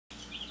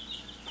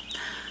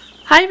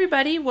Hi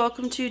everybody,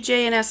 welcome to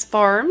J&S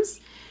Farms,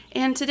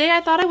 and today I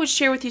thought I would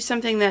share with you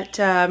something that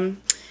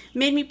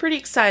made me pretty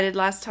excited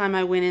last time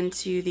I went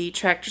into the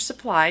Tractor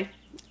Supply,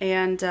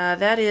 and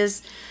that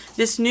is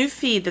this new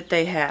feed that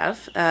they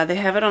have. They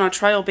have it on a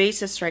trial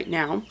basis right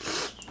now,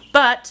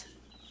 but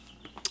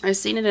I've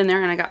seen it in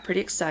there and I got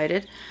pretty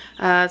excited.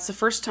 It's the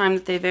first time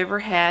that they've ever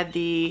had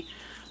the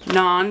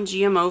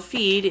non-GMO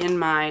feed in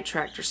my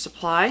Tractor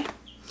Supply.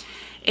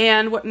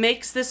 And what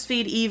makes this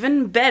feed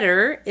even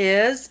better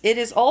is it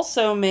is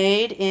also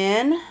made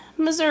in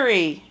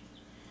Missouri.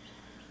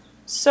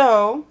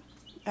 So,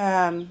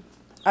 I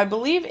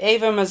believe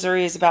Ava,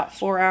 Missouri is about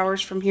 4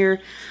 hours from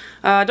here.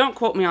 Don't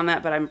quote me on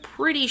that, but I'm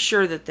pretty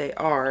sure that they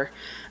are.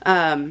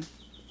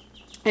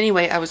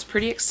 Anyway, I was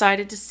pretty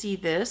excited to see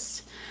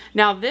this.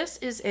 Now, this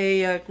is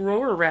a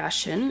grower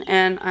ration,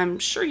 and I'm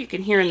sure you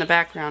can hear in the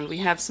background we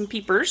have some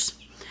peepers.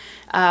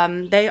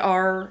 They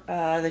are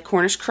the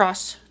Cornish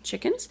cross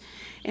chickens,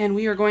 and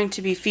we are going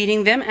to be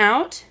feeding them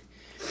out.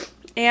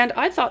 And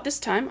I thought this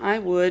time I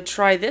would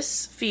try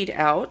this feed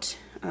out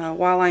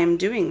while I am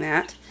doing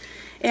that.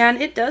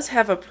 And it does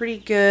have a pretty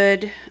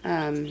good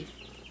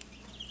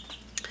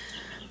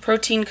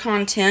protein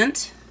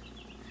content.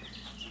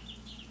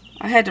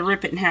 I had to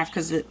rip it in half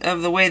because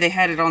of the way they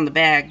had it on the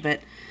bag, but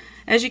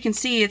as you can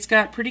see, it's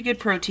got pretty good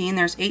protein.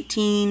 There's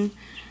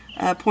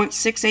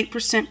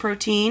 18.68%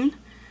 protein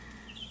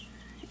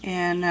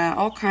and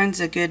all kinds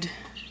of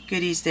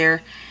goodies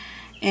there.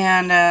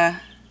 And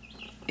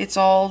it's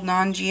all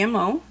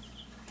non-GMO.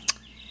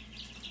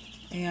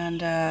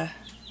 And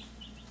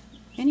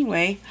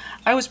anyway,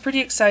 I was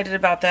pretty excited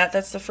about that.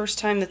 That's the first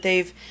time that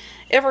they've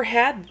ever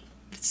had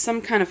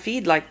some kind of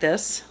feed like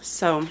this.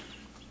 So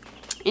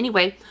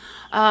anyway,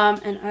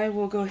 and I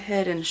will go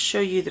ahead and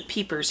show you the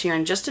peepers here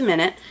in just a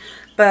minute.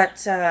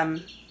 But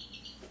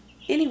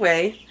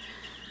anyway,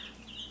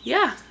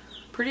 yeah,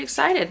 pretty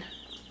excited.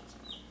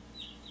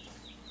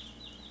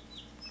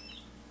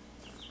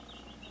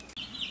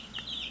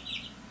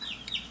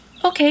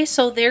 Okay,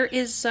 so there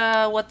is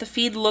what the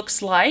feed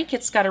looks like.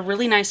 It's got a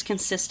really nice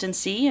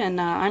consistency, and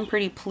I'm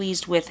pretty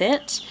pleased with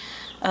it.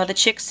 The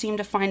chicks seem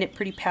to find it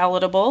pretty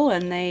palatable,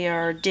 and they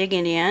are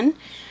digging in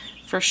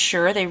for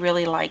sure. They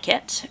really like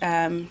it.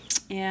 The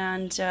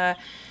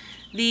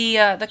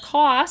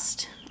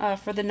cost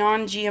for the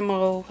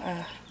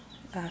non-GMO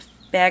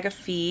bag of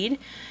feed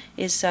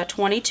is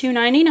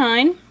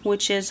 $22.99,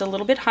 which is a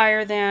little bit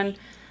higher than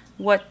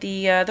what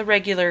the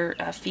regular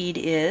feed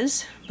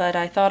is, but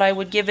I thought I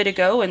would give it a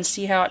go and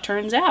see how it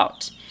turns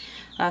out.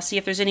 See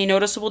if there's any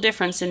noticeable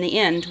difference in the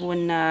end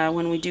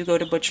when we do go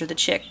to butcher the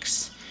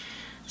chicks.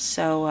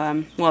 So,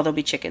 well, there'll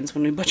be chickens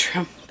when we butcher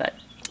them, but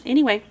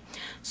anyway,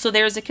 so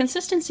there's a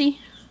consistency.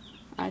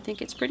 I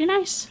think it's pretty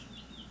nice.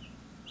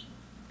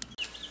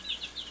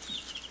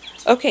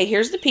 Okay,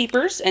 here's the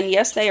peepers, and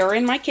yes, they are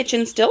in my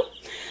kitchen still.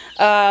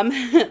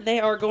 They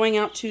are going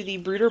out to the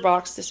brooder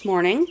box this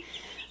morning.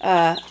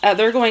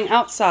 They're going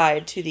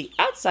outside to the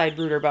outside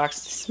brooder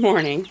box this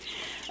morning,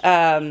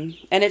 and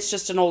it's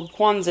just an old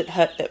Quonset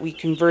hut that we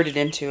converted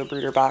into a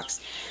brooder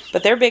box.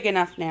 But they're big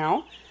enough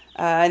now,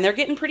 and they're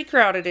getting pretty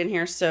crowded in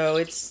here, so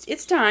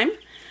it's time.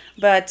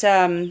 But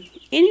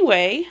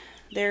anyway,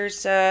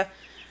 there's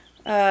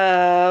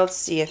let's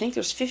see, I think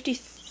there's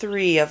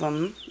 53 of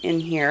them in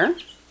here,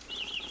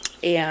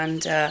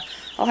 and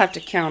I'll have to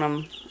count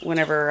them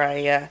whenever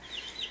I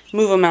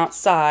move them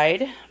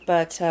outside.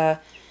 But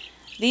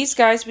these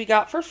guys we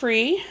got for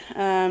free,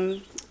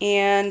 and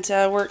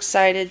we're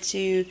excited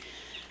to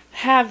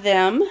have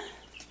them.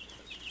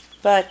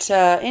 But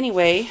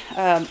anyway,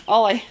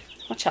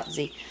 watch out,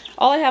 Z.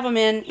 All I have them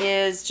in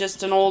is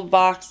just an old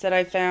box that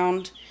I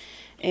found,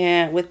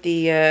 and with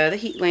the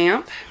heat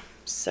lamp.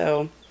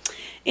 So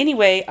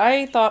anyway,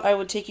 I thought I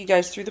would take you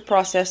guys through the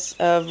process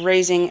of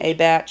raising a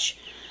batch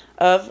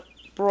of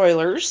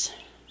broilers,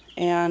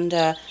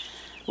 and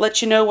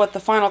let you know what the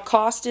final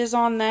cost is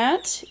on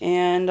that,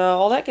 and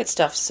all that good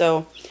stuff.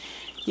 So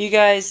you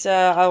guys,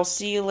 I'll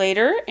see you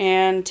later,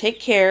 and take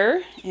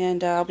care,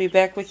 and I'll be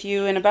back with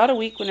you in about a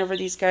week whenever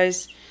these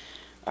guys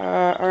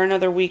are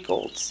another week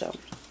old. So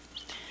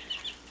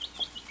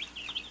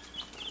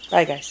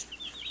bye guys.